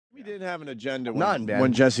Opie didn't have an agenda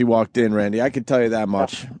when Jesse walked in, Randy. I could tell you that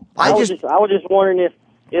much. I was just wondering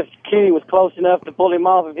if Kenny was close enough to pull him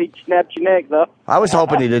off if he snapped your neck, though. I was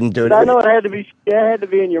hoping he didn't do it. I know it had to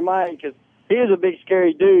be in your mind because he was a big,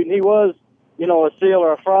 scary dude, and he was, a seal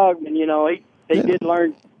or a frogman. He did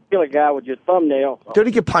learn to kill a guy with just thumbnail. So. Dude,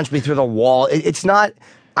 he could punch me through the wall. It's not.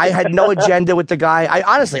 I had no agenda with the guy.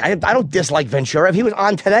 I don't dislike Ventura. If he was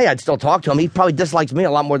on today, I'd still talk to him. He probably dislikes me a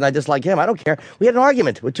lot more than I dislike him. I don't care. We had an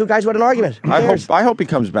argument with two guys who had an argument. I hope he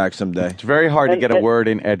comes back someday. It's very hard to get a word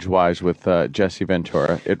in edgewise with Jesse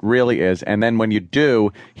Ventura. It really is. And then when you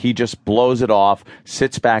do, he just blows it off,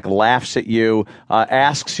 sits back, laughs at you,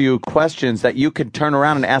 asks you questions that you could turn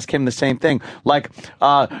around and ask him the same thing. Like,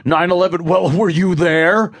 9/11, well, were you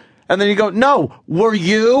there? And then you go, no, were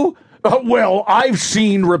you? Well, I've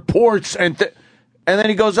seen reports, and then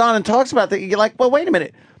he goes on and talks about that. You're like, well, wait a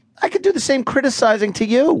minute. I could do the same criticizing to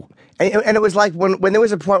you. And it was like when there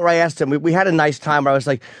was a point where I asked him, we had a nice time where I was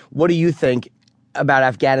like, what do you think about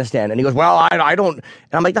Afghanistan? And he goes, well, I don't. And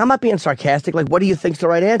I'm like, I'm not being sarcastic. Like, what do you think's the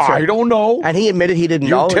right answer? I don't know. And he admitted he didn't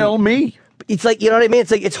know. You tell me. It's like, you know what I mean? It's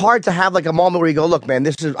like, it's hard to have like a moment where you go, look,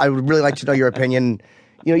 man, I would really like to know your opinion.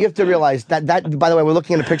 You have to realize that, by the way, we're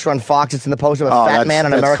looking at a picture on Fox. It's in the poster of a fat man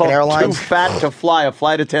on American Airlines. Too fat to fly. A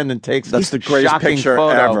flight attendant takes That's the greatest picture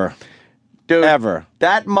photo. ever. Dude, ever.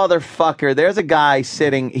 That motherfucker, there's a guy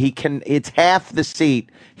sitting, it's half the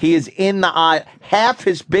seat. He is in the aisle. Half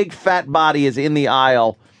his big fat body is in the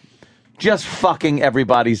aisle, just fucking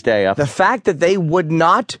everybody's day up. The fact that they would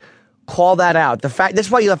not call that out.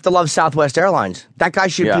 That's why you have to love Southwest Airlines. That guy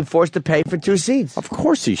should be forced to pay for 2 seats. Of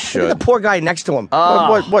course he should. Look at the poor guy next to him.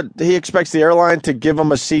 What? He expects the airline to give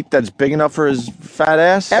him a seat that's big enough for his fat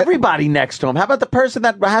ass? Everybody next to him. How about the person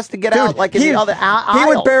that has to get out like in the other aisle? He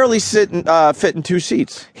would barely fit in 2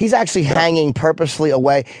 seats. He's actually hanging purposely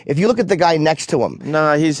away. If you look at the guy next to him.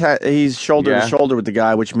 No, he's shoulder to shoulder with the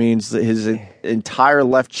guy, which means that his entire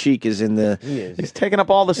left cheek is in the. He's taking up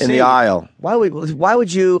all the seats. In the aisle. Why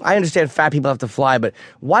would you? I understand fat people have to fly, but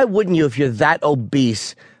why wouldn't you, if you're that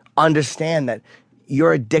obese, understand that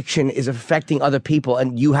your addiction is affecting other people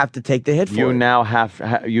and you have to take the hit for it? You now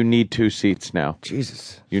you need 2 seats now.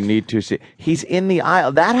 Jesus. You need 2 seats. He's in the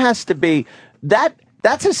aisle. That has to be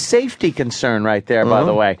that's a safety concern right there, by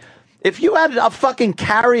the way. If you had a fucking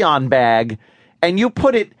carry-on bag and you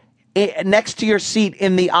put it next to your seat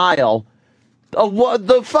in the aisle,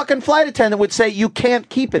 the fucking flight attendant would say you can't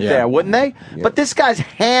keep it there, wouldn't they? Yeah. But this guy's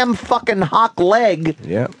ham fucking hock leg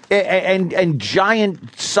and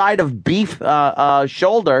giant side of beef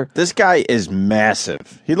shoulder. This guy is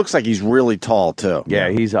massive. He looks like he's really tall, too. Yeah,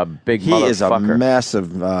 he's a big motherfucker. He is a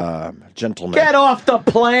massive gentleman. Get off the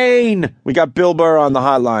plane! We got Bill Burr on the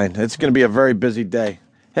hotline. It's going to be a very busy day.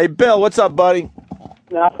 Hey, Bill, what's up, buddy?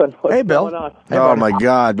 Nothing. Hey, Bill. Going on? Oh, my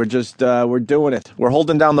God. We're just, we're doing it. We're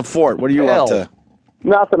holding down the fort. What are you up to?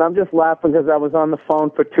 Nothing. I'm just laughing because I was on the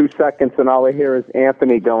phone for 2 seconds and all I hear is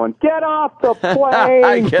Anthony going, "Get off the plane!"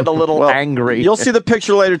 I get a little angry. You'll see the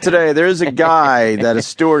picture later today. There's a guy that a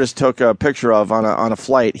stewardess took a picture of on a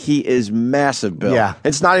flight. He is massive, Bill. Yeah.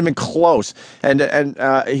 It's not even close. And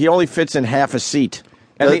he only fits in half a seat.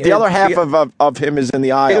 And the other half of him is in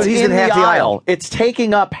the aisle. He's in half the aisle. It's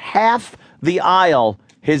taking up half the aisle,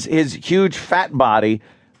 his huge fat body,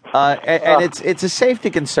 and it's a safety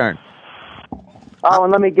concern. Oh,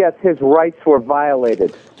 and let me guess, his rights were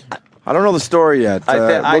violated. I don't know the story yet.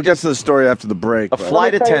 We'll get to the story after the break. A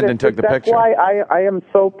flight attendant took the picture. That's why I am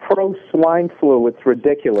so pro swine flu. It's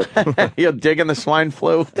ridiculous. You're digging the swine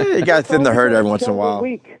flu? You got to thin the herd every once in a while.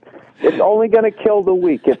 It's only going to kill the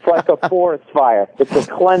weak. It's like a forest fire. It's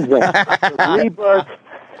a cleansing. It's a rebirth.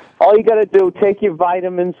 All you got to do, take your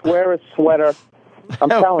vitamins, wear a sweater. I'm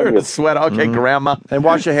telling you. Wear a sweater. Okay, Grandma. And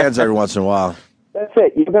wash your hands every once in a while. That's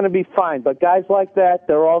it. You're going to be fine. But guys like that,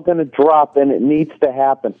 they're all going to drop, and it needs to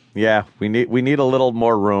happen. Yeah, we need a little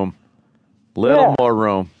more room. More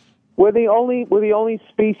room. We're the only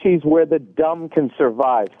species where the dumb can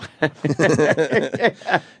survive.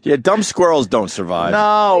 Yeah, dumb squirrels don't survive.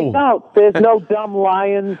 No, there's no dumb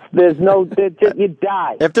lions. You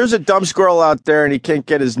die. If there's a dumb squirrel out there and he can't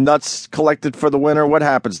get his nuts collected for the winter, what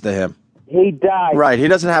happens to him? He died. Right, he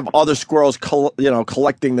doesn't have other squirrels,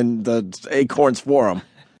 collecting the acorns for him.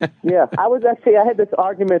 Yeah, I had this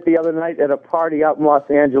argument the other night at a party out in Los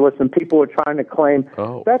Angeles, and people were trying to claim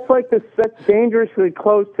that's dangerously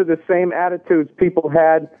close to the same attitudes people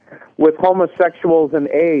had with homosexuals and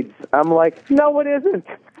AIDS. I'm like, no, it isn't.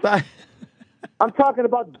 I'm talking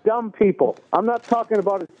about dumb people. I'm not talking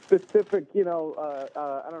about a specific, I don't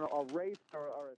know, a race or a